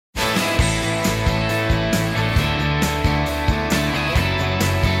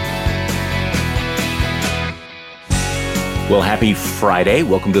Well, happy Friday.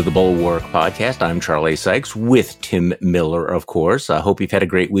 Welcome to the Bulwark Podcast. I'm Charlie Sykes with Tim Miller, of course. I hope you've had a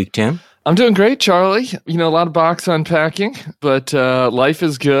great week, Tim. I'm doing great, Charlie. You know, a lot of box unpacking, but life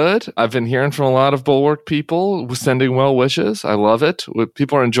is good. I've been hearing from a lot of Bulwark people sending well wishes. I love it.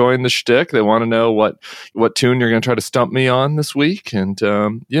 People are enjoying the shtick. They want to know what tune you're going to try to stump me on this week, and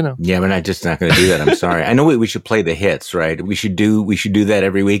you know. Yeah, we're just not going to do that. I'm sorry. I know we should play the hits, right? We should do that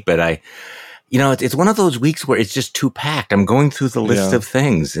every week, but it's one of those weeks where it's just too packed. I'm going through the list of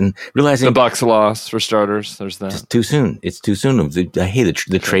things and realizing the Bucs loss for starters. There's that. It's too soon. It's too soon. I hate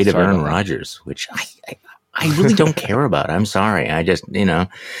the trade of Aaron Rodgers, which I really don't care about. I'm sorry. I just,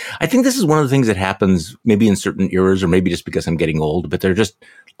 I think this is one of the things that happens maybe in certain eras or maybe just because I'm getting old, but they're just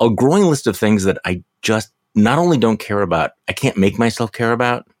a growing list of things that I just not only don't care about, I can't make myself care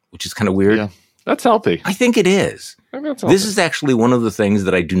about, which is kind of weird. Yeah, that's healthy. I think it is. This is actually one of the things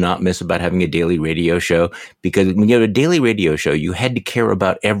that I do not miss about having a daily radio show, because when you have a daily radio show, you had to care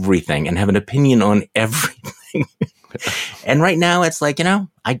about everything and have an opinion on everything. And right now it's like,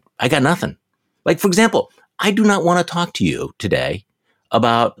 I got nothing. Like, for example, I do not want to talk to you today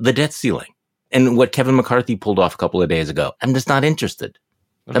about the debt ceiling and what Kevin McCarthy pulled off a couple of days ago. I'm just not interested.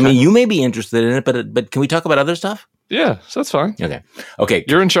 Okay. I mean, you may be interested in it, but can we talk about other stuff? Yeah, so that's fine. Okay.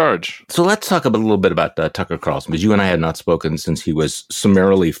 You're in charge. So let's talk a little bit about Tucker Carlson, because you and I had not spoken since he was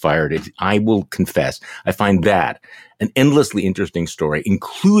summarily fired. I will confess, I find that an endlessly interesting story,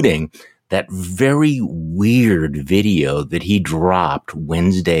 including that very weird video that he dropped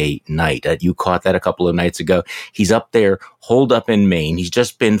Wednesday night. You caught that a couple of nights ago. He's up there, holed up in Maine. He's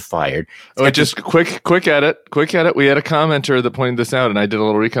just been fired. Just quick edit. We had a commenter that pointed this out, and I did a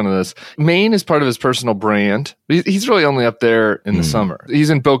little recon of this. Maine is part of his personal brand. He's really only up there in the summer. He's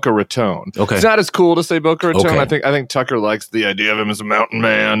in Boca Raton. Okay. It's not as cool to say Boca Raton. Okay. I think Tucker likes the idea of him as a mountain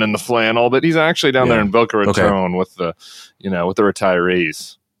man and the flannel, but he's actually down there in Boca Raton with the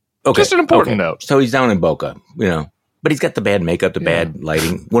retirees. Okay. Just an important note. So he's down in Boca, but he's got the bad makeup, the bad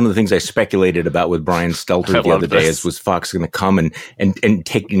lighting. One of the things I speculated about with Brian Stelter the other day was Fox going to come and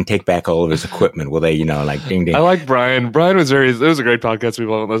take back all of his equipment. Will they, ding ding. I like Brian. Brian it was a great podcast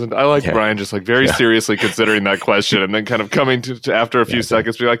people haven't listened to. I like Brian just very seriously considering that question and then kind of coming to after a few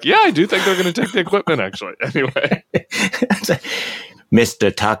seconds be like, yeah, I do think they're going to take the equipment actually. Anyway.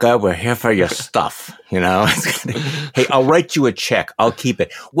 Mr. Tucker, we're here for your stuff, Hey, I'll write you a check. I'll keep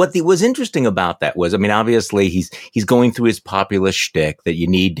it. What was interesting about that was, obviously he's going through his populist shtick that you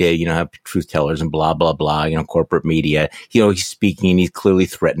need to, have truth tellers and blah, blah, blah, corporate media. He's speaking, he's clearly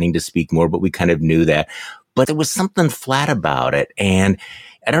threatening to speak more, but we kind of knew that. But there was something flat about it. And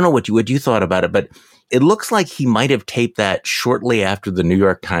I don't know what you thought about it, but it looks like he might have taped that shortly after the New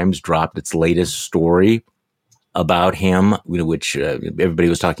York Times dropped its latest story about him, which everybody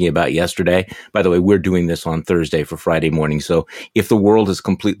was talking about yesterday. By the way, we're doing this on Thursday for Friday morning. So if the world has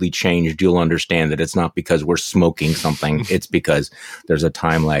completely changed, you'll understand that it's not because we're smoking something. It's because there's a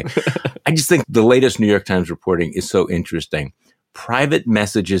time lag. I just think the latest New York Times reporting is so interesting. Private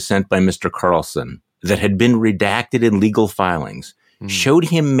messages sent by Mr. Carlson that had been redacted in legal filings showed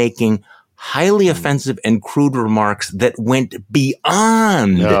him making highly offensive and crude remarks that went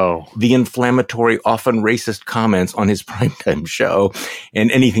beyond the inflammatory, often racist comments on his primetime show and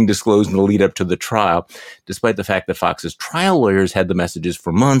anything disclosed in the lead up to the trial. Despite the fact that Fox's trial lawyers had the messages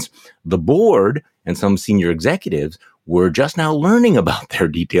for months, the board and some senior executives were just now learning about their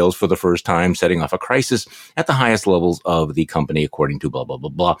details for the first time, setting off a crisis at the highest levels of the company, according to blah, blah,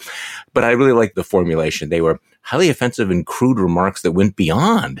 blah, blah. But I really like the formulation. They were highly offensive and crude remarks that went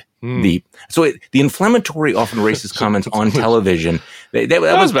beyond the inflammatory, often racist comments on television. That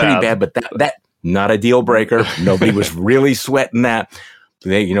was pretty bad, but that not a deal breaker. Nobody was really sweating that.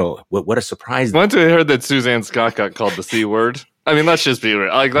 What a surprise. Once I heard that Suzanne Scott got called the C word, let's just be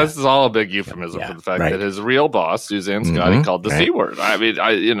real. This is all a big euphemism for the fact that his real boss, Suzanne Scott, he called the C word.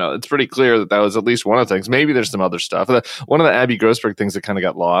 It's pretty clear that was at least one of the things. Maybe there's some other stuff. One of the Abby Grossberg things that kind of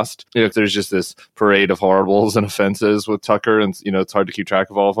got lost. There's just this parade of horribles and offenses with Tucker, and it's hard to keep track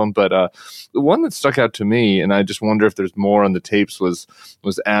of all of them. But the one that stuck out to me, and I just wonder if there's more on the tapes, was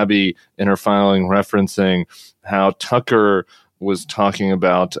Abby in her filing referencing how Tucker was talking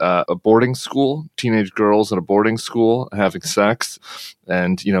about a boarding school, teenage girls at a boarding school having sex,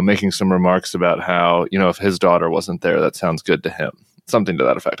 and, making some remarks about how, if his daughter wasn't there, that sounds good to him. Something to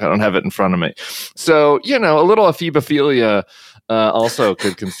that effect. I don't have it in front of me. So, a little ephebophilia also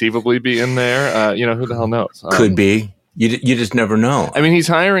could conceivably be in there. Who the hell knows? Could be. You just never know. He's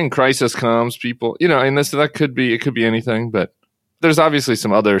hiring crisis comms people, and that could be anything, but there's obviously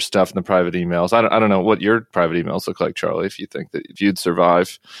some other stuff in the private emails. I don't know what your private emails look like, Charlie, if you think that if you'd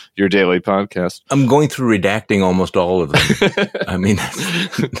survive your daily podcast. I'm going through redacting almost all of them. I mean,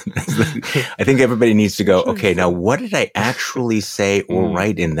 I think everybody needs to go, okay, now what did I actually say or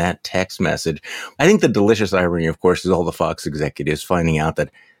write in that text message? I think the delicious irony, of course, is all the Fox executives finding out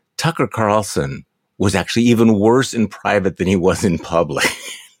that Tucker Carlson was actually even worse in private than he was in public.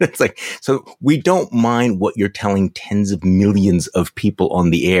 It's like, so we don't mind what you're telling tens of millions of people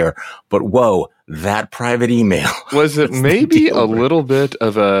on the air, but whoa, that private email. Was it maybe a little bit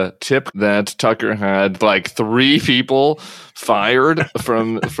of a tip that Tucker had like 3 people fired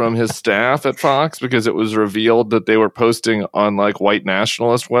from his staff at Fox because it was revealed that they were posting on like white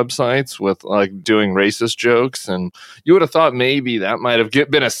nationalist websites with like doing racist jokes? And you would have thought maybe that might have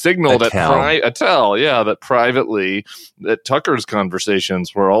been a signal that privately that Tucker's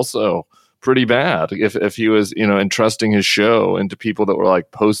conversations were also pretty bad if he was, entrusting his show into people that were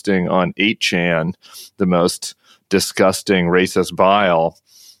like posting on 8chan the most disgusting racist bile.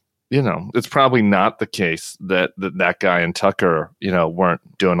 It's probably not the case that guy and Tucker,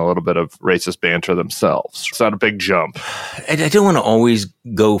 weren't doing a little bit of racist banter themselves. It's not a big jump. I don't want to always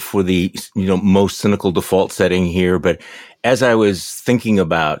go for the, most cynical default setting here, but as I was thinking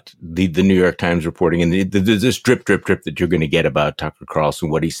about the New York Times reporting and this drip that you're going to get about Tucker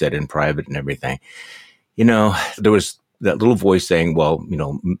Carlson, what he said in private and everything, there was that little voice saying, well,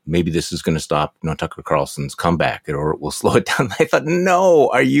 maybe this is going to stop, Tucker Carlson's comeback or it will slow it down. I thought, no,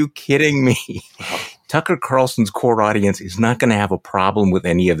 are you kidding me? Tucker Carlson's core audience is not going to have a problem with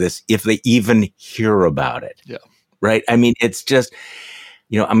any of this if they even hear about it. Yeah. Right. I mean, it's just,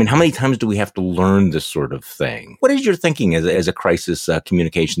 how many times do we have to learn this sort of thing? What is your thinking as a crisis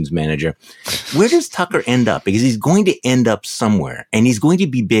communications manager? Where does Tucker end up? Because he's going to end up somewhere and he's going to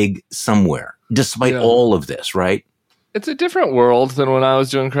be big somewhere despite all of this, right? It's a different world than when I was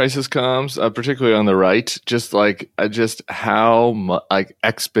doing crisis comms, particularly on the right. Just how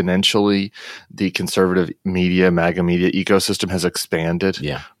exponentially the conservative media, MAGA media ecosystem has expanded.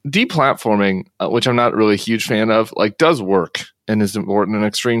 Yeah, deplatforming, which I'm not really a huge fan of, does work and is important in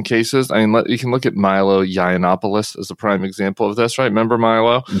extreme cases. I mean, you can look at Milo Yiannopoulos as a prime example of this, right? Remember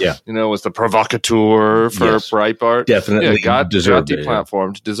Milo? Yeah, was the provocateur for Breitbart. Definitely, got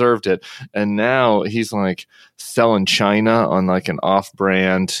deplatformed, deserved it, and now he's selling China on an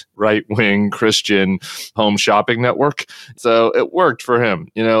off-brand right-wing Christian home shopping network. So it worked for him.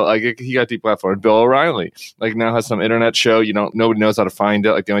 He got deplatformed. Bill O'Reilly now has some internet show. Nobody knows how to find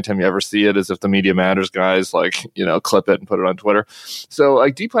it. The only time you ever see it is if the Media Matters guys clip it and put it on Twitter. So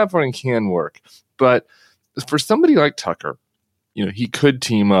deplatforming can work. But for somebody like Tucker, he could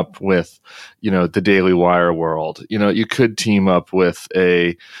team up with, the Daily Wire world. You could team up with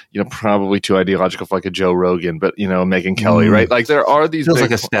a, probably too ideological for a Joe Rogan, but, Megyn Kelly, right? There are these. Feels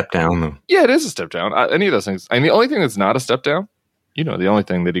like a step down, though. Yeah, it is a step down. Any of those things. I mean, the only thing that's not a step down, the only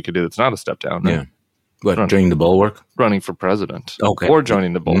thing that he could do that's not a step down. Yeah. What, joining the Bulwark? Running for president. Okay. Or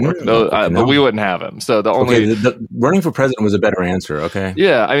joining the Bulwark. But we wouldn't have him. So the only... the running for president was a better answer, okay?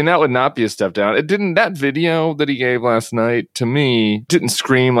 Yeah, I mean, that would not be a step down. It didn't... That video that he gave last night, to me, didn't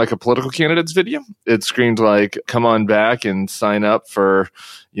scream like a political candidate's video. It screamed come on back and sign up for,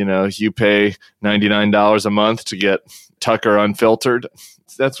 you pay $99 a month to get Tucker Unfiltered.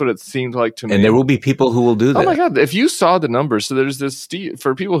 That's what it seemed like to me. And there will be people who will do that. Oh my God. If you saw the numbers, so there's this,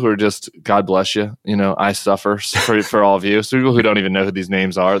 for people who are just, God bless you, I suffer for all of you. So people who don't even know who these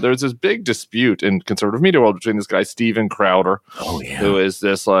names are, there's this big dispute in conservative media world between this guy, Steven Crowder, who is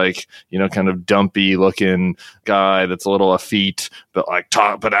this kind of dumpy looking guy that's a little effete, but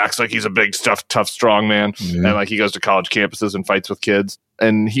but acts like he's a big tough, strong man. Mm-hmm. And he goes to college campuses and fights with kids.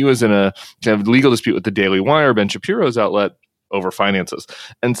 And he was in a kind of legal dispute with the Daily Wire, Ben Shapiro's outlet, over finances.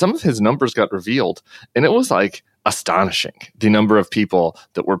 And some of his numbers got revealed. And it was astonishing, the number of people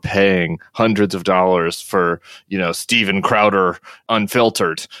that were paying hundreds of dollars for, Steven Crowder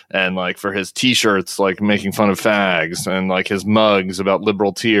Unfiltered and for his t-shirts, making fun of fags and his mugs about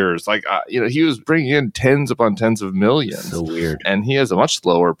liberal tears. He was bringing in tens upon tens of millions. So weird. And he has a much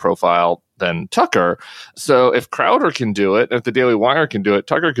lower profile than Tucker. So if Crowder can do it, if the Daily Wire can do it,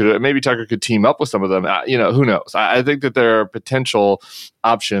 Tucker could do it. Maybe Tucker could team up with some of them. Who knows? I think that there are potential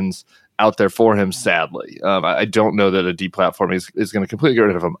options out there for him, sadly. I don't know that a deplatforming is going to completely get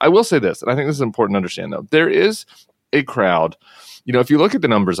rid of him. I will say this, and I think this is important to understand, though. There is a crowd. You know, if you look at the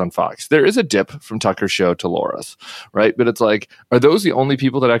numbers on Fox, there is a dip from Tucker's show to Laura's, right? But it's like, are those the only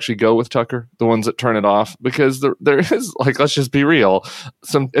people that actually go with Tucker, the ones that turn it off? Because there is, like, let's just be real,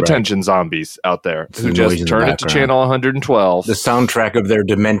 some attention zombies out there who just turn it to channel 112. The soundtrack of their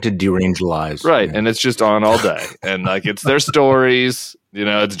demented, deranged lives. Right, and it's just on all day. And, like, it's their stories. You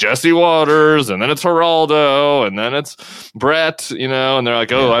know, it's Jesse Waters, and then it's Geraldo, and then it's Brett, you know, and they're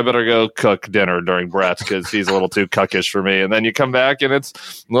like, oh, I better go cook dinner during Brett because he's a little too cuckish for me. And then you come back, and it's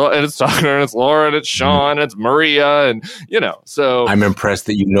Tucker, and it's Laura, and it's Sean, and it's Maria, and, you know, so. I'm impressed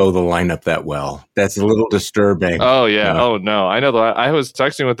that you know the lineup that well. That's a little disturbing. Oh, yeah. Oh, no. I know that. I was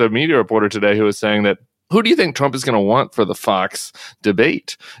texting with a media reporter today who was saying that, who do you think Trump is going to want for the Fox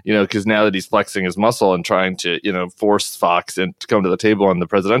debate? You know, because now that he's flexing his muscle and trying to, you know, force Fox to come to the table on the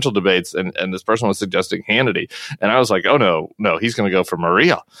presidential debates, and this person was suggesting Hannity. And I was like, oh, no, he's going to go for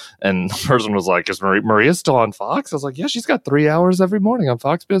Maria. And the person was like, is Maria still on Fox? I was like, yeah, she's got 3 hours every morning on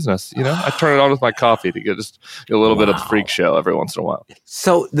Fox Business. You know, I turn it on with my coffee to get just a little bit of the freak show every once in a while.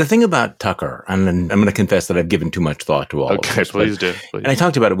 So the thing about Tucker, and I'm going to confess that I've given too much thought to all of this. Okay, please do. And I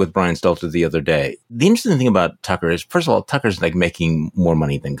talked about it with Brian Stelter the other day. The interesting thing about Tucker is, first of all, Tucker's like making more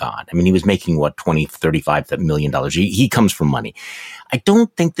money than God. I mean, he was making what, $35 million. He comes from money. I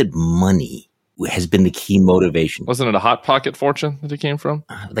don't think that money has been the key motivation. Wasn't it a Hot Pocket fortune that he came from?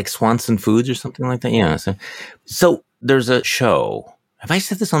 Like Swanson Foods or something like that. Yeah. So there's a show. Have I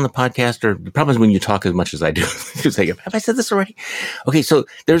said this on the podcast? Or the problem is when you talk as much as I do. Have I said this already? Okay, so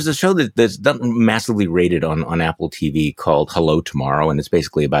there's a show that's massively rated on Apple TV called Hello Tomorrow, and it's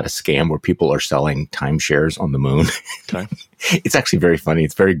basically about a scam where people are selling timeshares on the moon. Okay. It's actually very funny.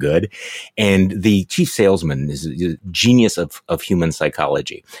 It's very good. And the chief salesman is a genius of human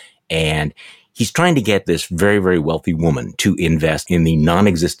psychology. And he's trying to get this very, very wealthy woman to invest in the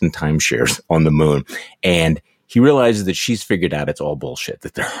non-existent timeshares on the moon. And he realizes that she's figured out it's all bullshit,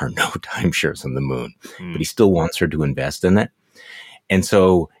 that there are no timeshares on the moon, but he still wants her to invest in it. And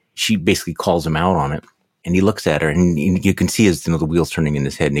so she basically calls him out on it, and he looks at her, and you can see the wheels turning in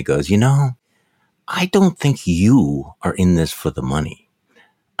his head, and he goes, I don't think you are in this for the money.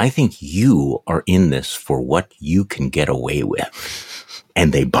 I think you are in this for what you can get away with.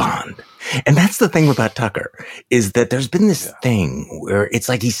 And they bond. And that's the thing about Tucker, is that there's been this thing where it's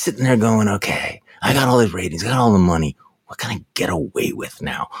like he's sitting there going, okay, I got all these ratings, I got all the money. What can I get away with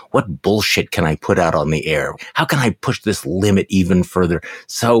now? What bullshit can I put out on the air? How can I push this limit even further?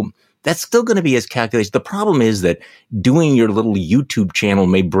 So that's still going to be his calculation. The problem is that doing your little YouTube channel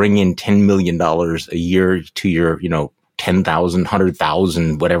may bring in $10 million a year to your, 10,000,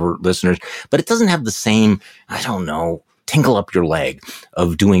 100,000, whatever listeners, but it doesn't have the same, tinkle up your leg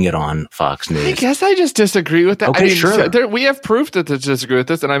of doing it on Fox News. I guess I just disagree with that. Okay, sure. We have proof that they disagree with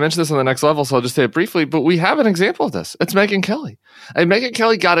this, and I mentioned this on the next level, so I'll just say it briefly, but we have an example of this. It's Megyn Kelly. And Megyn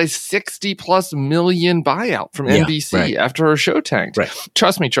Kelly got a $60+ million buyout from NBC after her show tanked. Right.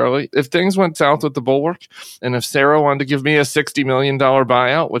 Trust me, Charlie, if things went south with the Bulwark, and if Sarah wanted to give me a $60 million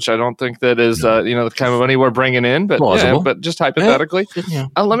buyout, which I don't think that is the kind of money we're bringing in, but just hypothetically,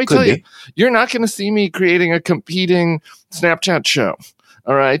 let me tell you, you're not going to see me creating a competing Snapchat show.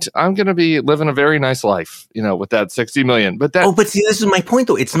 All right. I'm going to be living a very nice life, with that 60 million. But see, this is my point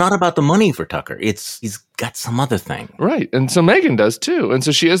though. It's not about the money for Tucker. He's got some other thing. Right. And so Megyn does too. And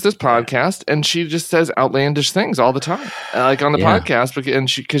so she has this podcast and she just says outlandish things all the time, like on the podcast,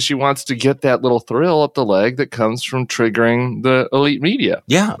 because she wants to get that little thrill up the leg that comes from triggering the elite media.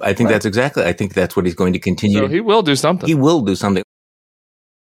 Yeah. I think I think that's what he's going to continue. So he will do something. He will do something.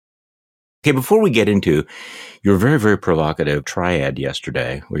 Okay, before we get into your very, very provocative triad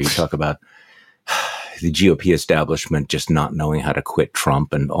yesterday, where you talk about the GOP establishment just not knowing how to quit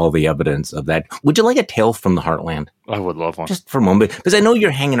Trump and all the evidence of that, would you like a tale from the heartland? I would love one. Just for a moment, because I know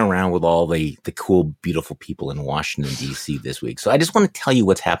you're hanging around with all the cool, beautiful people in Washington, D.C. this week. So I just want to tell you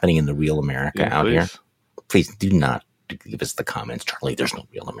what's happening in the real America out here. Please do not give us the comments, Charlie. There's no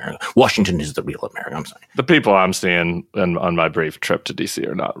real America. Washington is the real America. I'm sorry. The people I'm seeing on my brief trip to DC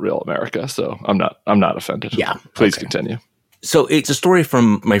are not real America, so I'm not offended. Yeah, please continue. So it's a story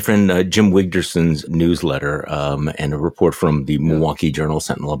from my friend Jim Wigderson's newsletter, and a report from the Milwaukee Journal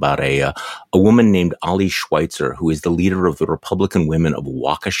Sentinel about a woman named Ali Schweitzer, who is the leader of the Republican Women of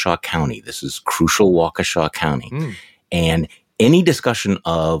Waukesha County. This is crucial Waukesha County, and any discussion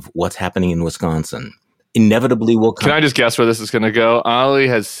of what's happening in Wisconsin inevitably will come. Can I just guess where this is going to go? Ali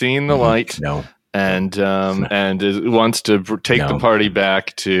has seen the light. No. And wants to take the party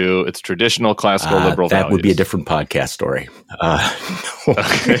back to its traditional classical liberal values. That would be a different podcast story.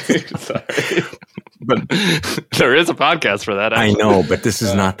 Okay, sorry. But there is a podcast for that. Actually. I know, but this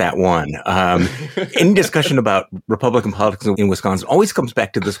is not that one. Any discussion about Republican politics in Wisconsin always comes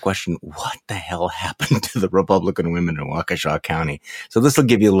back to this question: what the hell happened to the Republican women in Waukesha County? So this will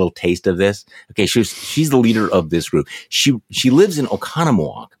give you a little taste of this. Okay, she's the leader of this group. She lives in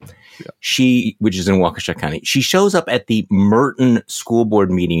Oconomowoc. Which is in Waukesha County. She shows up at the Merton school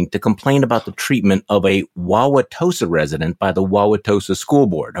board meeting to complain about the treatment of a Wauwatosa resident by the Wauwatosa school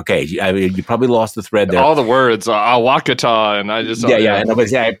board. Okay, you probably lost the thread there. All the words, Wakata, and I just...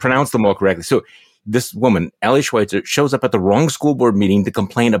 I pronounced them all correctly. So this woman, Allie Schweitzer, shows up at the wrong school board meeting to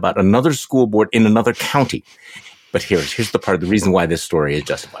complain about another school board in another county. But here's the part, the reason why this story is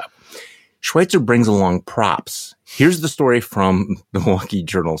justifiable. Schweitzer brings along props. Here's the story from the Milwaukee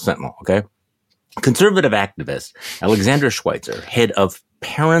Journal-Sentinel, okay? Conservative activist Alexandra Schweitzer, head of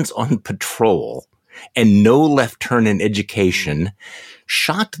Parents on Patrol and No Left Turn in Education,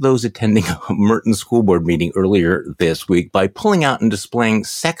 shocked those attending a Merton school board meeting earlier this week by pulling out and displaying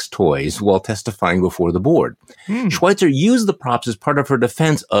sex toys while testifying before the board. Schweitzer used the props as part of her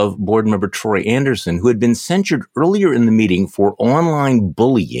defense of board member Troy Anderson, who had been censured earlier in the meeting for online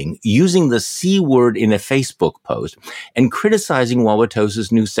bullying, using the C word in a Facebook post, and criticizing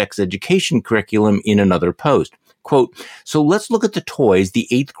Wauwatosa's new sex education curriculum in another post. Quote, so let's look at the toys the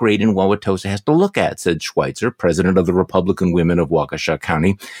 8th grade in Wauwatosa has to look at, said Schweitzer, president of the Republican Women of Waukesha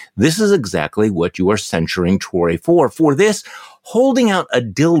County. This is exactly what you are censuring Troy for. For this, holding out a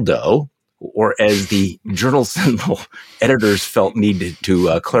dildo, or as the Journal-Sentinel editors felt needed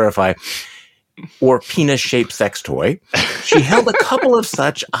to clarify, or penis-shaped sex toy. She held a couple of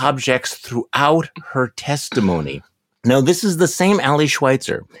such objects throughout her testimony. Now, this is the same Allie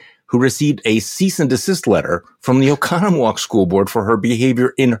Schweitzer who received a cease and desist letter from the Oconomowoc School Board for her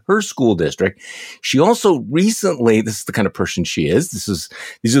behavior in her school district. She also recently, this is the kind of person she is,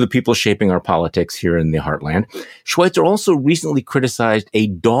 these are the people shaping our politics here in the heartland. Schweitzer also recently criticized a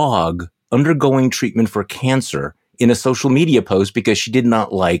dog undergoing treatment for cancer in a social media post because she did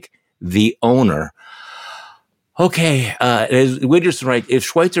not like the owner. Okay, Widger's right. If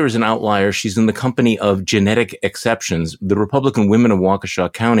Schweitzer is an outlier, she's in the company of genetic exceptions. The Republican Women of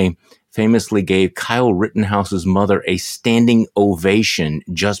Waukesha County famously gave Kyle Rittenhouse's mother a standing ovation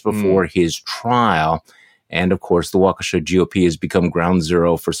just before his trial. And of course, the Waukesha GOP has become ground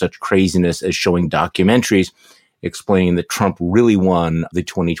zero for such craziness as showing documentaries explaining that Trump really won the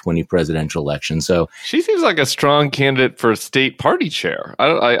 2020 presidential election. So she seems like a strong candidate for state party chair.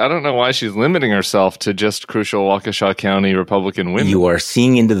 I don't know why she's limiting herself to just crucial Waukesha County Republican women. You are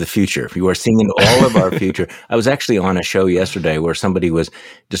seeing into the future. You are seeing into all of our future. I was actually on a show yesterday where somebody was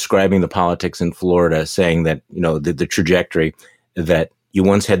describing the politics in Florida, saying that, the trajectory that you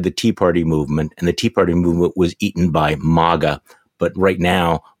once had the Tea Party movement, and the Tea Party movement was eaten by MAGA. But right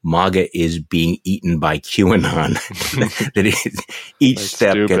now, MAGA is being eaten by QAnon. Each That's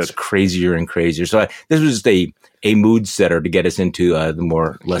step stupid. gets crazier and crazier. So this was just a mood setter to get us into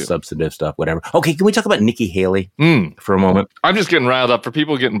the less substantive stuff, whatever. Okay, can we talk about Nikki Haley for a moment? I'm just getting riled up. For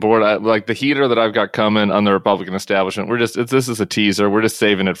people getting bored, like the heater that I've got coming on the Republican establishment, this is a teaser. We're just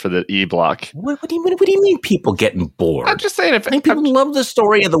saving it for the E-block. What do you mean people getting bored? I'm just saying. People love the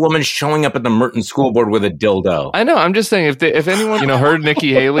story of the woman showing up at the Merton school board with a dildo. I know. I'm just saying if anyone heard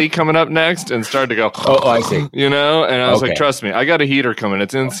Nikki Haley coming up next and started to go, oh, I see. And I was like, trust me, I got a heater coming.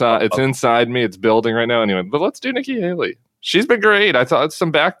 It's inside. It's inside me. It's building right now. Anyway, but let's do Nikki Haley. She's been great. I thought it's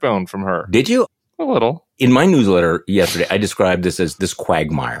some backbone from her. Did you? A little. In my newsletter yesterday, I described this as this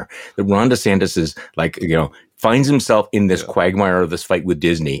quagmire. That Ron DeSantis is finds himself in this quagmire of this fight with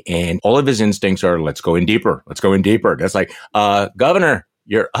Disney, and all of his instincts are, let's go in deeper. Let's go in deeper. That's like, Governor,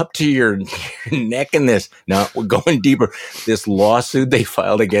 you're up to your neck in this. No, we're going deeper. This lawsuit they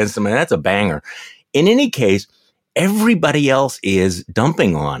filed against him, and that's a banger. In any case, everybody else is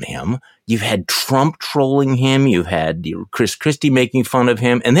dumping on him. You've had Trump trolling him. You've had Chris Christie making fun of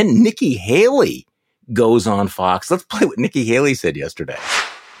him. And then Nikki Haley goes on Fox. Let's play what Nikki Haley said yesterday.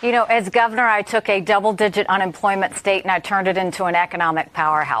 As governor, I took a double-digit unemployment state and I turned it into an economic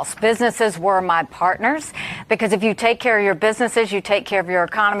powerhouse. Businesses were my partners because if you take care of your businesses, you take care of your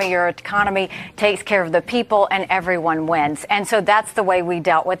economy takes care of the people, and everyone wins. And so that's the way we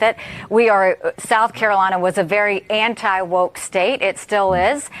dealt with it. South Carolina was a very anti-woke state. It still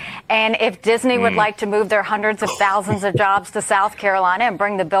is. And if Disney would like to move their hundreds of thousands of jobs to South Carolina and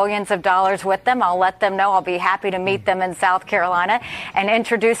bring the billions of dollars with them, I'll let them know. I'll be happy to meet them in South Carolina and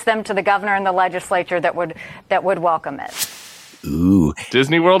introduce them to the governor and the legislature that would welcome it. Ooh.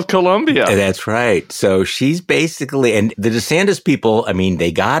 Disney World Columbia. That's right. So she's basically, and the DeSantis people, they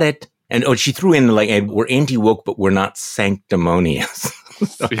got it. And she threw in we're anti-woke, but we're not sanctimonious.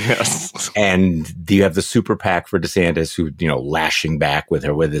 Yes. And you have the super PAC for DeSantis who, lashing back with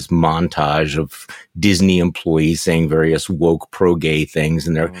her with this montage of Disney employees saying various woke pro-gay things.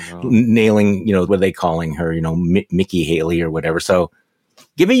 And they're nailing, what are they calling her, Mickey Haley or whatever. So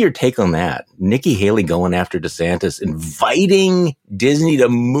give me your take on that. Nikki Haley going after DeSantis, inviting Disney to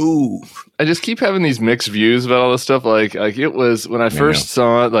move. I just keep having these mixed views about all this stuff. Like it was when I first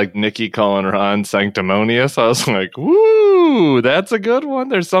saw it, like Nikki calling Ron sanctimonious. I was like, woo, that's a good one.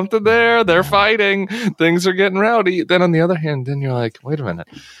 There's something there. They're fighting. Things are getting rowdy. Then on the other hand, then you're like, wait a minute.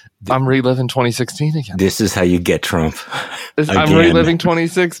 I'm reliving 2016 again. This is how you get Trump. I'm reliving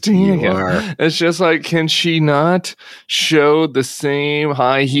 2016 again. It's just like, can she not show the same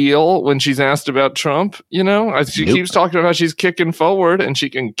high heel when she's asked about Trump? She keeps talking about how she's kicking forward and she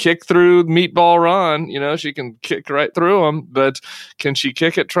can kick through Meatball Ron. She can kick right through him. But can she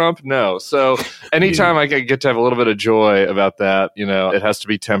kick at Trump? No. So anytime I get to have a little bit of joy about that, it has to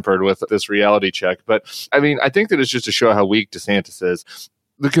be tempered with this reality check. But I mean, I think that it's just to show how weak DeSantis is.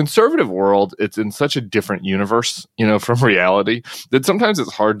 The conservative world, it's in such a different universe, from reality that sometimes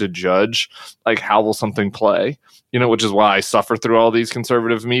it's hard to judge, like, how will something play, which is why I suffer through all these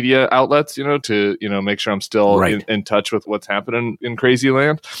conservative media outlets, to, make sure I'm still in touch with what's happening in crazy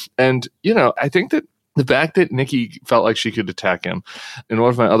land. And, I think that the fact that Nikki felt like she could attack him. In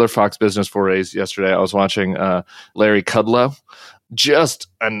one of my other Fox Business forays yesterday, I was watching Larry Kudlow just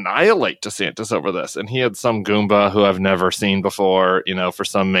annihilate DeSantis over this. And he had some Goomba who I've never seen before, for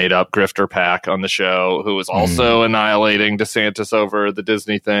some made up grifter pack on the show who was also annihilating DeSantis over the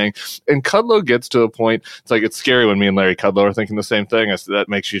Disney thing. And Kudlow gets to a point, it's scary when me and Larry Kudlow are thinking the same thing. That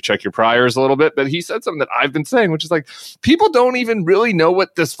makes you check your priors a little bit. But he said something that I've been saying, which is like, people don't even really know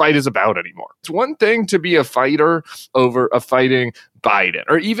what this fight is about anymore. It's one thing to be a fighter over a fighting Biden,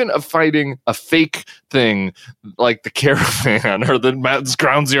 or even of fighting a fake thing like the Caravan or the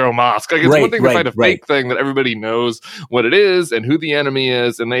Ground Zero Mosque. Like, it's one thing to fight a fake thing that everybody knows what it is and who the enemy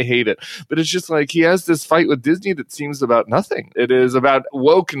is and they hate it. But it's just like he has this fight with Disney that seems about nothing. It is about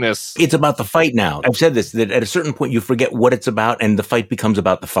wokeness. It's about the fight now. I've said this, that at a certain point you forget what it's about and the fight becomes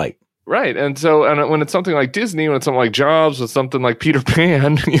about the fight. Right. And so when it's something like Disney, when it's something like Jobs, with something like Peter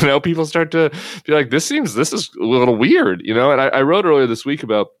Pan, people start to be like, this is a little weird, And I wrote earlier this week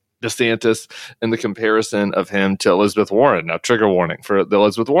about DeSantis and the comparison of him to Elizabeth Warren. Now, trigger warning for the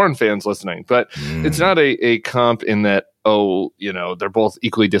Elizabeth Warren fans listening, but it's not a comp in that, they're both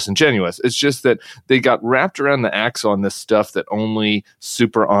equally disingenuous. It's just that they got wrapped around the axle on this stuff that only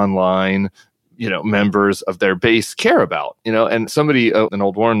super online members of their base care about, and somebody, an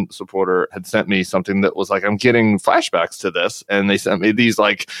old Warren supporter, had sent me something that was like, I'm getting flashbacks to this. And they sent me these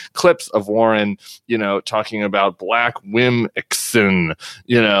like clips of Warren, talking about black women,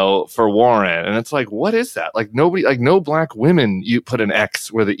 for Warren. And it's like, what is that? Like nobody, like no black women, you put an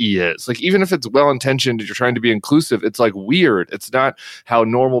X where the E is. Like, even if it's well-intentioned, you're trying to be inclusive, it's like weird. It's not how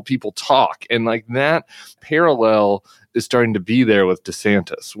normal people talk. And like that parallel is starting to be there with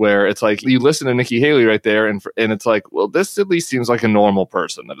DeSantis, where it's like you listen to Nikki Haley right there, and it's like, well, this at least seems like a normal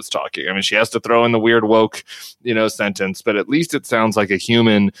person that is talking. I mean, she has to throw in the weird woke, sentence, but at least it sounds like a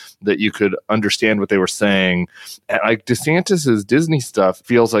human that you could understand what they were saying. And like DeSantis's Disney stuff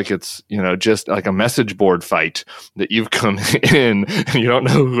feels like it's, just like a message board fight that you've come in and you don't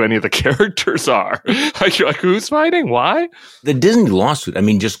know who any of the characters are. Like, you're like, who's fighting? Why? The Disney lawsuit,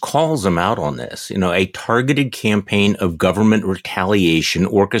 just calls them out on this. A targeted campaign of government retaliation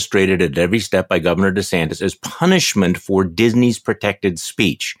orchestrated at every step by Governor DeSantis as punishment for Disney's protected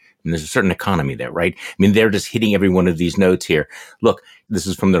speech. And there's a certain economy there, right? They're just hitting every one of these notes here. Look, this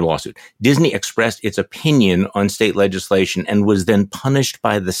is from their lawsuit. Disney expressed its opinion on state legislation and was then punished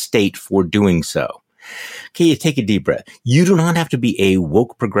by the state for doing so. Okay, you take a deep breath. You do not have to be a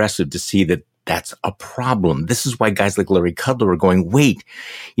woke progressive to see that that's a problem. This is why guys like Larry Kudlow are going, wait,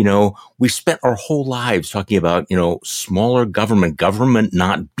 we spent our whole lives talking about, smaller government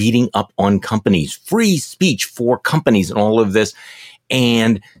not beating up on companies, free speech for companies and all of this.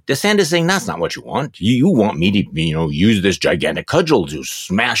 And DeSantis saying, that's not what you want. You want me to, use this gigantic cudgel to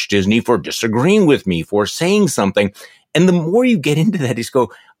smash Disney for disagreeing with me, for saying something. And the more you get into that, you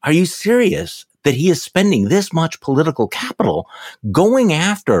go, are you serious that he is spending this much political capital going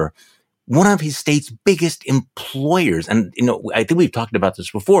after one of his state's biggest employers? And, I think we've talked about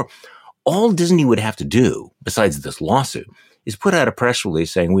this before. All Disney would have to do, besides this lawsuit, is put out a press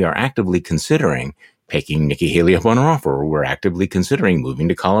release saying we are actively considering picking Nikki Haley up on her offer, or we're actively considering moving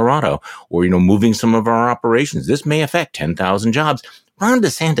to Colorado, or, moving some of our operations. This may affect 10,000 jobs. Ron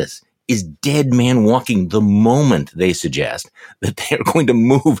DeSantis is dead man walking the moment they suggest that they are going to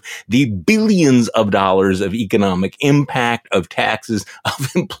move the billions of dollars of economic impact, of taxes, of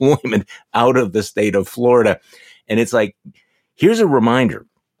employment out of the state of Florida. And it's like, here's a reminder.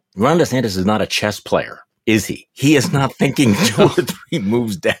 Ron DeSantis is not a chess player, is he? He is not thinking 2 or 3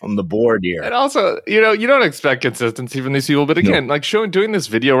 moves down the board here. And also, you don't expect consistency from these people. But again, like doing this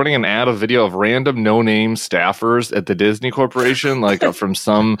video, running an ad of video of random no-name staffers at the Disney Corporation, like from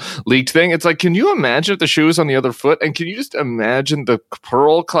some leaked thing. It's like, can you imagine if the shoe was on the other foot? And can you just imagine the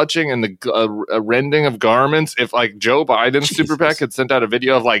pearl clutching and the rending of garments if like Joe Biden's super PAC had sent out a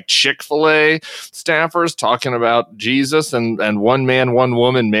video of like Chick-fil-A staffers talking about Jesus and one man, one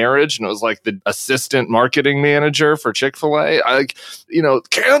woman marriage. And it was like the assistant marketing manager for Chick-fil-A, like,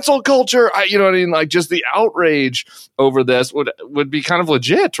 cancel culture. You know what I mean? Like, just the outrage over this would be kind of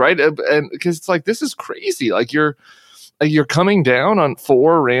legit, right? And because it's like, this is crazy. Like, you're coming down on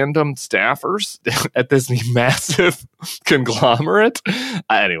 4 random staffers at this massive conglomerate.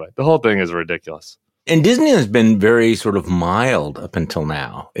 Anyway, the whole thing is ridiculous. And Disney has been very sort of mild up until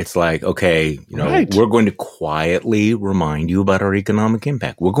now. It's like, okay, right. We're going to quietly remind you about our economic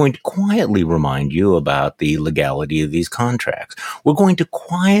impact. We're going to quietly remind you about the legality of these contracts. We're going to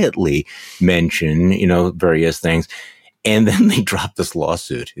quietly mention, various things. And then they drop this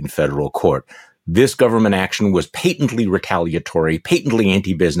lawsuit in federal court. This government action was patently retaliatory, patently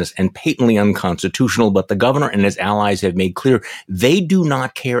anti-business, and patently unconstitutional, but the governor and his allies have made clear they do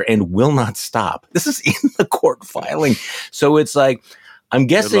not care and will not stop. This is in the court filing. So it's like, I'm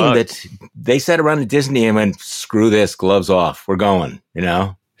guessing that they sat around at Disney and went, screw this, gloves off, we're going,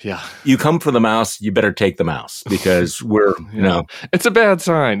 Yeah. You come for the mouse, you better take the mouse because we're, It's a bad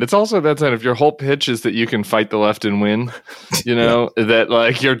sign. It's also a bad sign if your whole pitch is that you can fight the left and win, that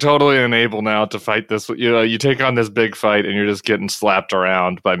like you're totally unable now to fight this. You take on this big fight and you're just getting slapped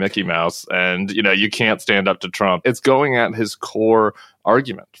around by Mickey Mouse and, you can't stand up to Trump. It's going at his core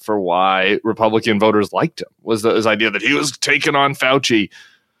argument for why Republican voters liked him was his idea that he was taking on Fauci.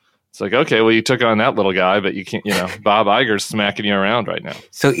 It's like, okay, well, you took on that little guy, but you can't, Bob Iger's smacking you around right now.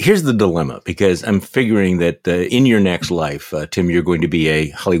 So here's the dilemma, because I'm figuring that in your next life, Tim, you're going to be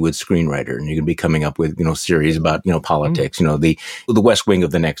a Hollywood screenwriter and you're going to be coming up with, series about, politics, the West Wing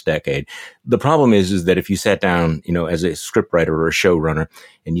of the next decade. The problem is that if you sat down, as a scriptwriter or a showrunner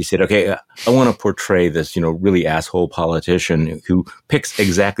and you said, okay, I want to portray this, really asshole politician who picks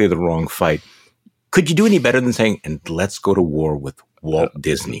exactly the wrong fight. Could you do any better than saying, and let's go to war with Walt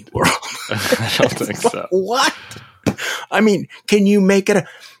Disney World? I don't think so. What? I mean, can you make it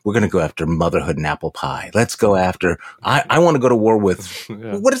we're going to go after motherhood and apple pie. Let's go after, I want to go to war with,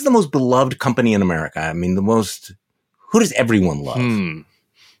 what is the most beloved company in America? I mean, who does everyone love?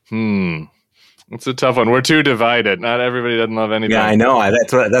 It's a tough one. We're too divided. Not everybody doesn't love anything. Yeah, I know.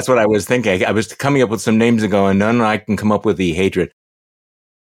 That's what I was thinking. I was coming up with some names and going, no, I can come up with the hatred.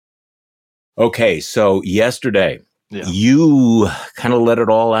 Okay, so yesterday, you kind of let it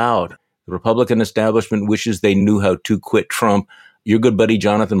all out. The Republican establishment wishes they knew how to quit Trump. Your good buddy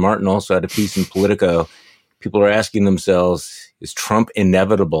Jonathan Martin also had a piece in Politico. People are asking themselves, is Trump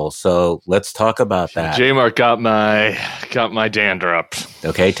inevitable? So let's talk about that. J-Mark got my dander up.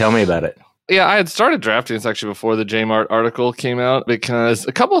 Okay, tell me about it. Yeah, I had started drafting this actually before the J-Mart article came out because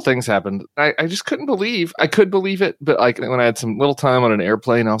a couple of things happened. I just couldn't believe. I could believe it, but like when I had some little time on an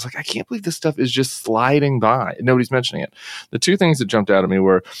airplane, I was like, I can't believe this stuff is just sliding by. Nobody's mentioning it. The 2 things that jumped out at me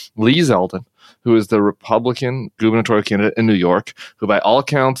were Lee Zeldin, who is the Republican gubernatorial candidate in New York, who by all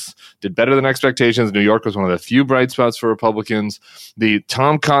accounts did better than expectations. New York was one of the few bright spots for Republicans. The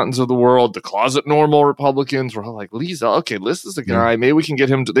Tom Cottons of the world, the closet normal Republicans were all like, Lee Zeldin, okay, this is a guy, maybe we can get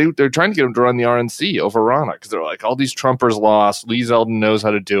him to, they're trying to get him to run the RNC over Ronna, because they're like, all these Trumpers lost. Lee Zeldin knows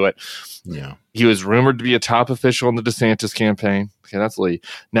how to do it. Yeah. He was rumored to be a top official in the DeSantis campaign. Okay, that's Lee.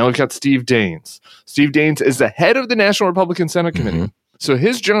 Now we've got Steve Daines. Steve Daines is the head of the National Republican Senate Committee. Mm-hmm. So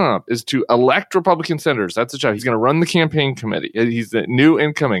his job is to elect Republican senators. That's the job. He's going to run the campaign committee. He's the new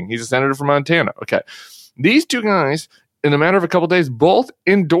incoming. He's a senator from Montana. Okay. These 2 guys, in a matter of a couple of days, both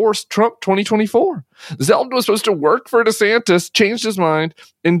endorsed Trump 2024. Zeldin was supposed to work for DeSantis, changed his mind,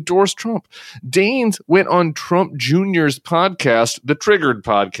 endorsed Trump. Daines went on Trump Jr.'s podcast, the Triggered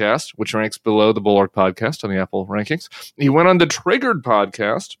podcast, which ranks below the Bulwark podcast on the Apple rankings. He went on the Triggered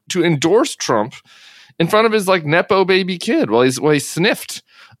podcast to endorse Trump in front of his like Nepo baby kid while he sniffed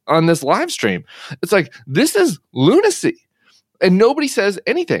on this live stream. It's like, this is lunacy. And nobody says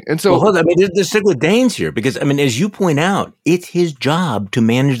anything. And so, hold on. I mean, there's stick with Daines here because, I mean, as you point out, it's his job to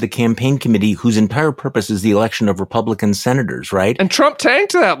manage the campaign committee whose entire purpose is the election of Republican senators, right? And Trump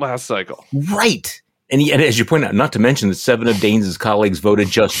tanked that last cycle. Right. And as you point out, not to mention that 7 of Daines' colleagues voted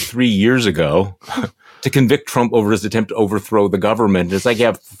just 3 years ago to convict Trump over his attempt to overthrow the government. It's like,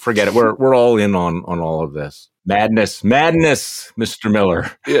 yeah, forget it. We're all in on all of this. Madness, Mr.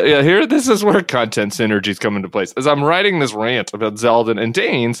 Miller. Yeah, here, this is where content synergies come into place. As I'm writing this rant about Zeldin and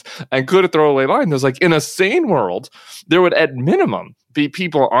Daines, I include a throwaway line. There's like, in a sane world, there would at minimum be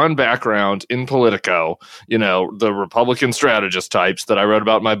people on background in Politico, the Republican strategist types that I wrote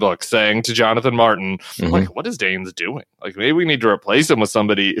about in my book, saying to Jonathan Martin, like, what is Daines doing? Like, maybe we need to replace him with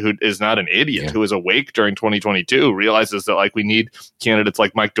somebody who is not an idiot, who is awake during 2022, realizes that, like, we need candidates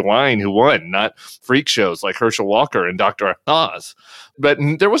like Mike DeWine who won, not freak shows like Herschel Walker and Dr. Oz. But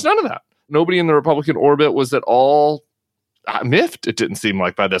there was none of that. Nobody in the Republican orbit was at all miffed, it didn't seem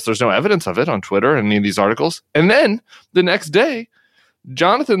like, by this. There's no evidence of it on Twitter in any of these articles. And then the next day,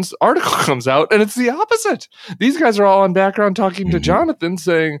 Jonathan's article comes out and it's the opposite. These guys are all on background talking to Jonathan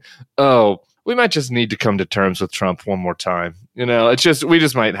saying, oh, we might just need to come to terms with Trump one more time. We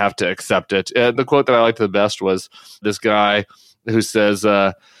just might have to accept it. The quote that I liked the best was this guy who says,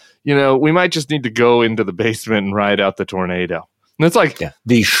 we might just need to go into the basement and ride out the tornado. And it's like,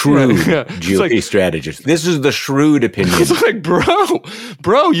 the shrewd GOP strategist. This is the shrewd opinion. It's like,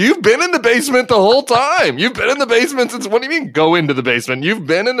 bro, you've been in the basement the whole time. You've been in the basement since, what do you mean go into the basement? You've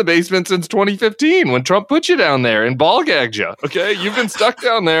been in the basement since 2015 when Trump put you down there and ball-gagged you. Okay. You've been stuck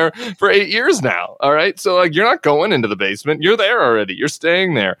down there for 8 years now. All right. So, like, you're not going into the basement. You're there already. You're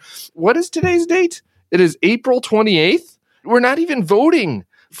staying there. What is today's date? It is April 28th. We're not even voting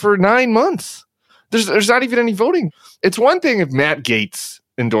for 9 months. There's not even any voting. It's one thing if Matt Gaetz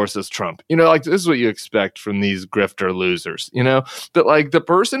endorses Trump. Like, this is what you expect from these grifter losers, that, like, the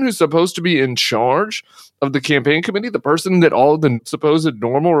person who's supposed to be in charge of the campaign committee, the person that all the supposed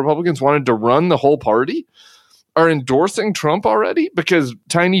normal Republicans wanted to run the whole party, are endorsing Trump already because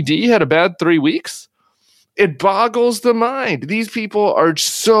Tiny D had a bad 3 weeks. It boggles the mind. These people are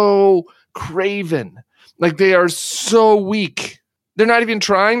so craven. Like, they are so weak. They're not even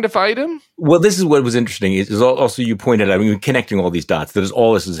trying to fight him? Well, this is what was interesting. Is also you pointed out, connecting all these dots, that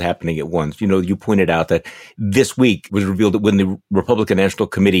all this is happening at once. You pointed out that this week was revealed that when the Republican National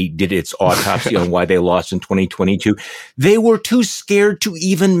Committee did its autopsy on why they lost in 2022, they were too scared to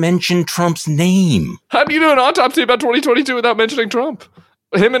even mention Trump's name. How do you do an autopsy about 2022 without mentioning Trump?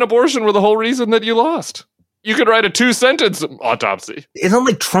 Him and abortion were the whole reason that you lost. You could write a 2-sentence autopsy. It's not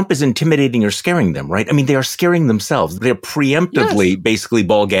like Trump is intimidating or scaring them, right? They are scaring themselves. They're preemptively basically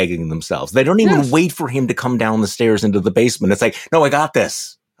ball-gagging themselves. They don't even wait for him to come down the stairs into the basement. It's like, no, I got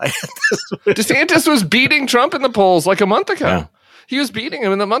this. DeSantis was beating Trump in the polls like a month ago. Yeah. He was beating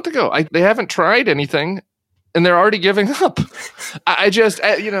him a month ago. They haven't tried anything. And they're already giving up.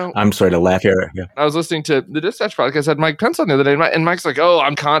 I'm sorry to laugh here. Yeah. I was listening to the Dispatch podcast. I had Mike Pence on the other day, and Mike's like, "Oh,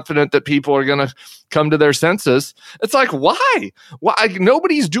 I'm confident that people are going to come to their senses." It's like, why? Why?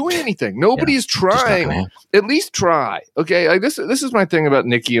 Nobody's doing anything. Nobody's trying. At least try. Okay. Like this is my thing about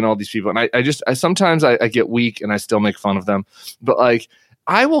Nikki and all these people. And I sometimes get weak and I still make fun of them. But, like,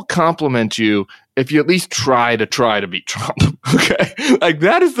 I will compliment you if you at least try to beat Trump. Okay. Like,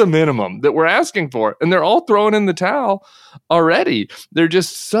 that is the minimum that we're asking for. And they're all throwing in the towel already. They're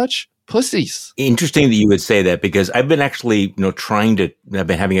just such pussies. Interesting that you would say that, because I've been actually, I've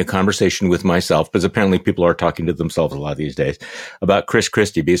been having a conversation with myself, because apparently people are talking to themselves a lot these days, about Chris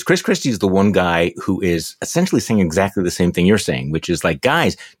Christie, because Chris Christie is the one guy who is essentially saying exactly the same thing you're saying, which is like,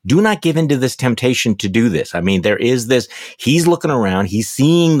 guys, do not give into this temptation to do this. There is this, he's looking around, he's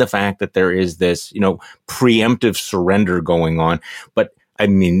seeing the fact that there is this, preemptive surrender going on. But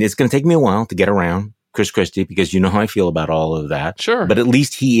it's going to take me a while to get around Chris Christie, because you know how I feel about all of that. Sure. But at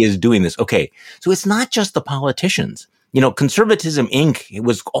least he is doing this. Okay. So it's not just the politicians. Conservatism Inc. It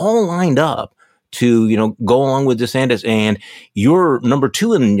was all lined up to, go along with DeSantis. And your number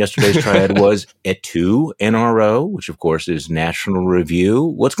 2 in yesterday's triad was at 2 NRO, which of course is National Review.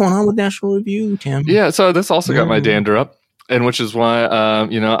 What's going on with National Review, Tim? Yeah. So this also got my dander up. And which is why,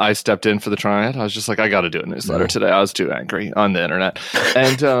 I stepped in for the triad. I was just like, I got to do a newsletter today. I was too angry on the internet.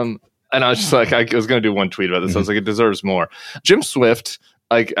 And I was just like, I was going to do one tweet about this. I was like, it deserves more. Jim Swift,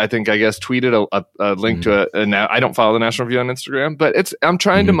 I guess, tweeted a link to I don't follow the National Review on Instagram, but I'm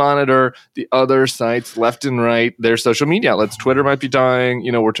trying to monitor the other sites left and right, their social media outlets. Twitter might be dying.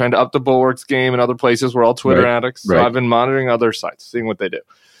 We're trying to up the Bulwark's game in other places. We're all Twitter addicts. So I've been monitoring other sites, seeing what they do.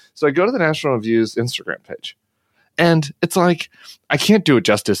 So I go to the National Review's Instagram page. And it's like, I can't do it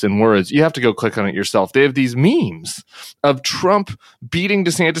justice in words. You have to go click on it yourself. They have these memes of Trump beating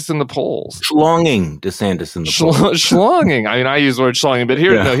DeSantis in the polls. Schlonging DeSantis in the polls. Schlonging. I mean, I use the word schlonging, but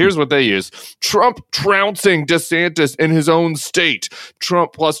here's what they use. Trump trouncing DeSantis in his own state.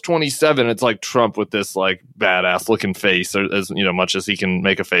 Trump plus 27. It's like Trump with this like badass looking face, or as much as he can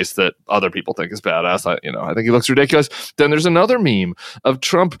make a face that other people think is badass. I think he looks ridiculous. Then there's another meme of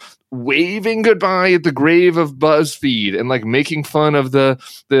Trump waving goodbye at the grave of BuzzFeed and like making fun of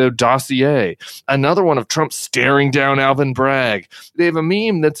the dossier. Another one of Trump staring down Alvin Bragg. They have a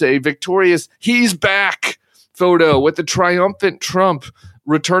meme that's a victorious "he's back" photo with the triumphant Trump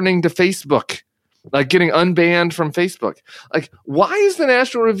returning to Facebook, like getting unbanned from Facebook. Like, why is the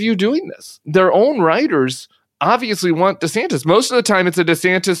National Review doing this? Their own writers obviously want DeSantis. Most of the time, it's a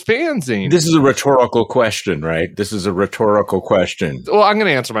DeSantis fanzine. This is a rhetorical question, right? This is a rhetorical question. Well, I'm going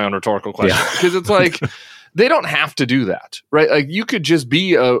to answer my own rhetorical question because it's like they don't have to do that, right? Like you could just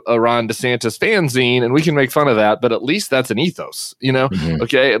be a Ron DeSantis fanzine and we can make fun of that, but at least that's an ethos, Mm-hmm.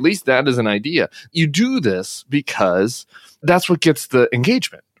 Okay, at least that is an idea. You do this because that's what gets the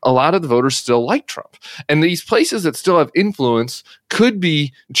engagement. A lot of the voters still like Trump. And these places that still have influence could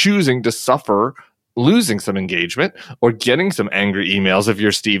be choosing to suffer losing some engagement or getting some angry emails if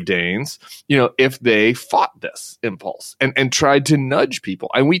you're Steve Daines, if they fought this impulse and tried to nudge people.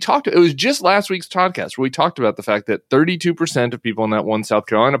 And it was just last week's podcast where we talked about the fact that 32% of people in that one South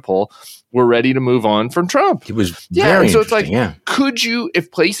Carolina poll were ready to move on from Trump. It was very so it's like, could you,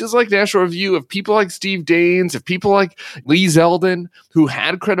 if places like National Review, if people like Steve Daines, if people like Lee Zeldin, who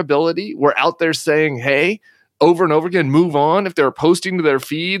had credibility, were out there saying, hey, over and over again, move on, if they're posting to their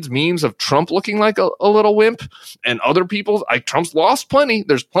feeds memes of Trump looking like a little wimp and other people, like Trump's lost plenty.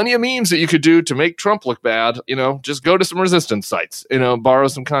 There's plenty of memes that you could do to make Trump look bad. Just go to some resistance sites, borrow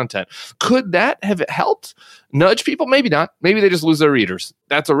some content. Could that have helped nudge people? Maybe not. Maybe they just lose their readers.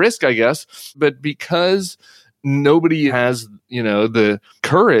 That's a risk, I guess. But because nobody has, the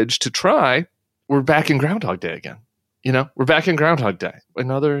courage to try, we're back in Groundhog Day again. We're back in Groundhog Day.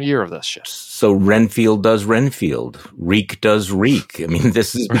 Another year of this shit. So Renfield does Renfield. Reek does Reek. I mean,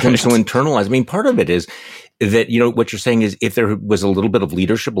 this has become so internalized. I mean, part of it is that, what you're saying is if there was a little bit of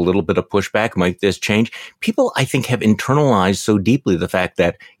leadership, a little bit of pushback, might this change? People, I think, have internalized so deeply the fact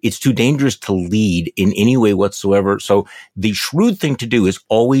that it's too dangerous to lead in any way whatsoever. So the shrewd thing to do is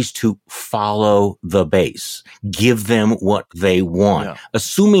always to follow the base, give them what they want,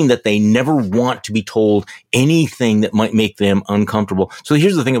 assuming that they never want to be told anything that might make them uncomfortable. So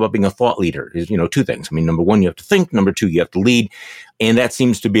here's the thing about being a thought leader is, two things. I mean, number one, you have to think. Number two, you have to lead. And that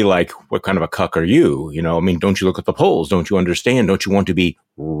seems to be like, what kind of a cuck are you? I mean, don't you look at the polls? Don't you understand? Don't you want to be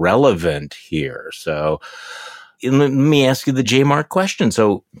relevant here? So let me ask you the J-Mark question.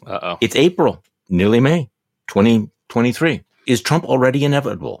 So It's April, nearly May, 2023. Is Trump already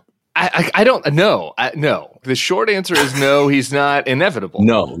inevitable? I don't know. No. The short answer is no, he's not inevitable.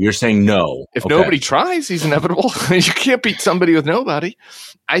 No, you're saying no. If nobody tries, he's inevitable. You can't beat somebody with nobody.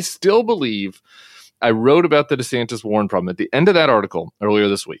 I still believe I wrote about the DeSantis Warren problem. At the end of that article earlier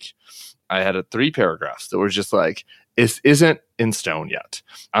this week, I had 3 paragraphs that were just like, this isn't in stone yet.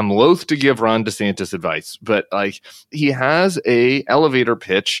 I'm loath to give Ron DeSantis advice, but like he has a elevator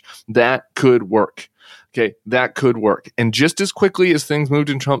pitch that could work. Okay, that could work. And just as quickly as things moved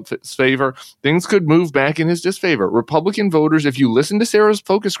in Trump's favor, things could move back in his disfavor. Republican voters, if you listen to Sarah's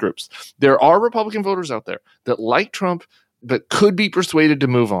focus groups, there are Republican voters out there that like Trump but could be persuaded to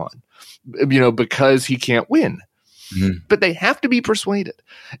move on, because he can't win. Mm-hmm. But they have to be persuaded.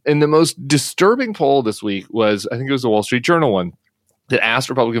 And the most disturbing poll this week was, I think it was the Wall Street Journal one, that asked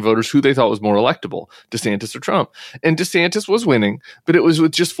Republican voters who they thought was more electable, DeSantis or Trump. And DeSantis was winning, but it was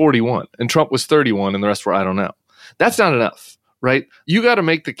with just 41. And Trump was 31, and the rest were, I don't know. That's not enough, right? You got to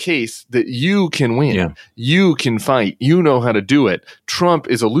make the case that you can win. Yeah. You can fight. You know how to do it. Trump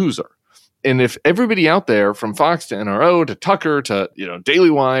is a loser. And if everybody out there from Fox to NRO to Tucker to,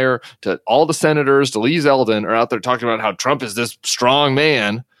 Daily Wire to all the senators to Lee Zeldin are out there talking about how Trump is this strong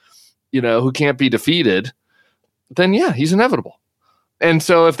man, who can't be defeated, then yeah, he's inevitable. And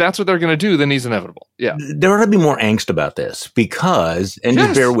so if that's what they're going to do, then he's inevitable. Yeah. There ought to be more angst about this because, and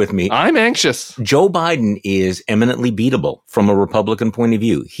just bear with me. I'm anxious. Joe Biden is eminently beatable from a Republican point of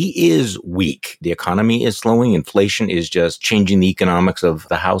view. He is weak. The economy is slowing. Inflation is just changing the economics of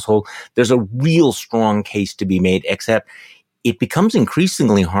the household. There's a real strong case to be made, except it becomes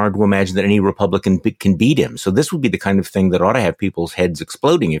increasingly hard to imagine that any Republican can beat him. So this would be the kind of thing that ought to have people's heads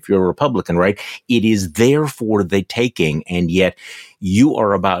exploding if you're a Republican, right? It is there for the taking, and yet you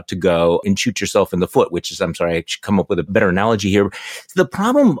are about to go and shoot yourself in the foot, which is, I'm sorry, I should come up with a better analogy here. The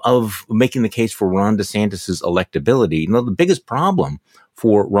problem of making the case for Ron DeSantis' electability, the biggest problem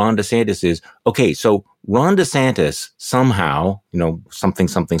for Ron DeSantis is, okay, so Ron DeSantis somehow,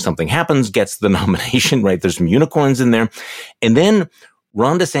 something happens, gets the nomination, right? There's some unicorns in there. And then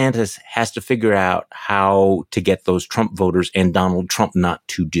Ron DeSantis has to figure out how to get those Trump voters and Donald Trump not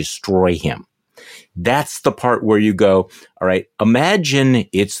to destroy him. That's the part where you go, all right, imagine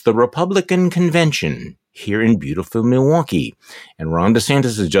it's the Republican convention here in beautiful Milwaukee, and Ron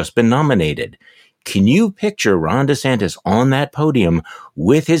DeSantis has just been nominated. Can you picture Ron DeSantis on that podium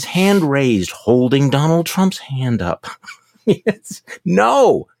with his hand raised, holding Donald Trump's hand up?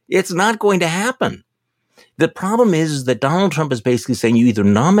 No, it's not going to happen. The problem is that Donald Trump is basically saying you either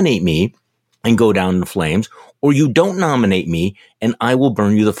nominate me and go down in flames, or you don't nominate me and I will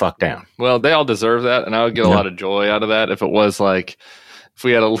burn you the fuck down. Well, they all deserve that, and I would get a lot of joy out of that if it was like, if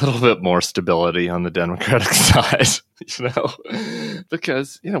we had a little bit more stability on the Democratic side,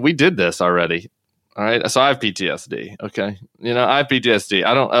 because, we did this already. All right. So I have PTSD. Okay. I have PTSD.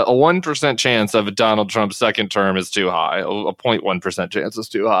 A 1% chance of Donald Trump's second term is too high. A 0.1% chance is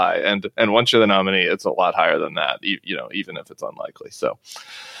too high. And once you're the nominee, it's a lot higher than that, even if it's unlikely. So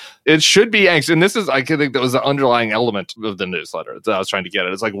it should be angst. And this is, I think that was the underlying element of the newsletter that I was trying to get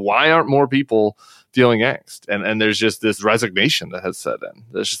at. It's like, why aren't more people feeling angst? And there's just this resignation that has set in.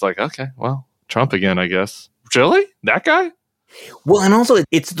 It's just like, okay, well, Trump again, I guess. Really? That guy? Well, and also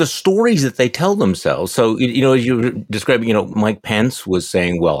it's the stories that they tell themselves. So, as you were describing, Mike Pence was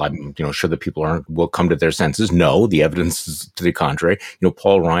saying, well, I'm, sure that people will come to their senses. No, the evidence is to the contrary.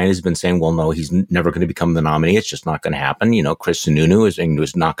 Paul Ryan has been saying, well, no, he's never going to become the nominee. It's just not going to happen. Chris Sununu is saying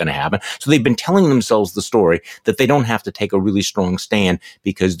it's not going to happen. So they've been telling themselves the story that they don't have to take a really strong stand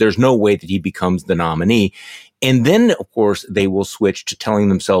because there's no way that he becomes the nominee. And then, of course, they will switch to telling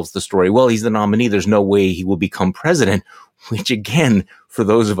themselves the story. Well, he's the nominee. There's no way he will become president. Which, again, for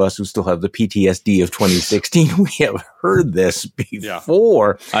those of us who still have the PTSD of 2016, we have heard this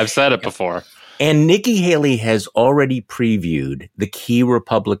before. Yeah. I've said it before. And Nikki Haley has already previewed the key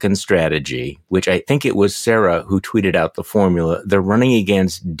Republican strategy, which I think it was Sarah who tweeted out the formula. They're running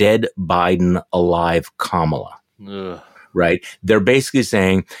against dead Biden, alive Kamala. Ugh. Right? They're basically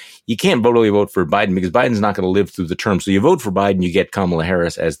saying you can't really vote for Biden because Biden's not going to live through the term. So you vote for Biden, you get Kamala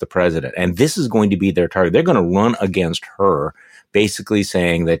Harris as the president. And this is going to be their target. They're going to run against her, basically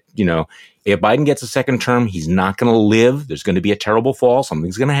saying that, if Biden gets a second term, he's not going to live. There's going to be a terrible fall.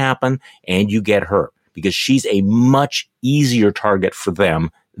 Something's going to happen. And you get her because she's a much easier target for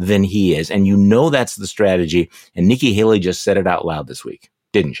them than he is. And that's the strategy. And Nikki Haley just said it out loud this week,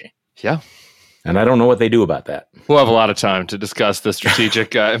 didn't she? Yeah. And I don't know what they do about that. We'll have a lot of time to discuss the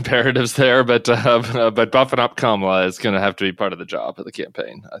strategic imperatives there, but buffing up Kamala is going to have to be part of the job of the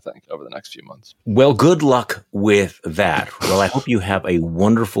campaign, I think, over the next few months. Well, good luck with that. Well, I hope you have a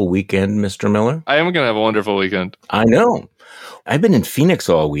wonderful weekend, Mr. Miller. I am going to have a wonderful weekend. I know. I've been in Phoenix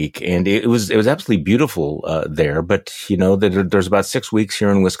all week, and it was absolutely beautiful there. But, there's about 6 weeks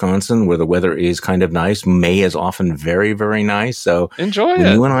here in Wisconsin where the weather is kind of nice. May is often very, very nice. So enjoy when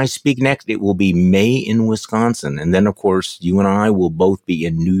it. you and I speak next, it will be May in Wisconsin. And then, of course, you and I will both be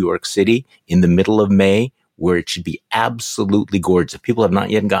in New York City in the middle of May, where it should be absolutely gorgeous. If people have not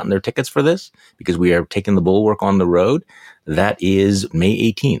yet gotten their tickets for this, because we are taking the Bulwark on the road, that is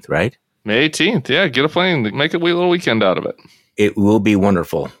May 18th, right? May 18th. Yeah, get a plane. Make a little weekend out of it. It will be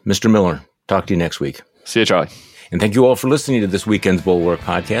wonderful. Mr. Miller, talk to you next week. See you, Charlie. And thank you all for listening to this weekend's Bulwark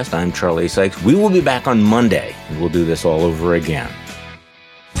podcast. I'm Charlie Sykes. We will be back on Monday, and we'll do this all over again.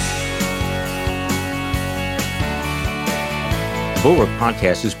 The Bulwark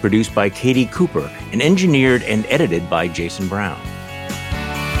podcast is produced by Katie Cooper and engineered and edited by Jason Brown.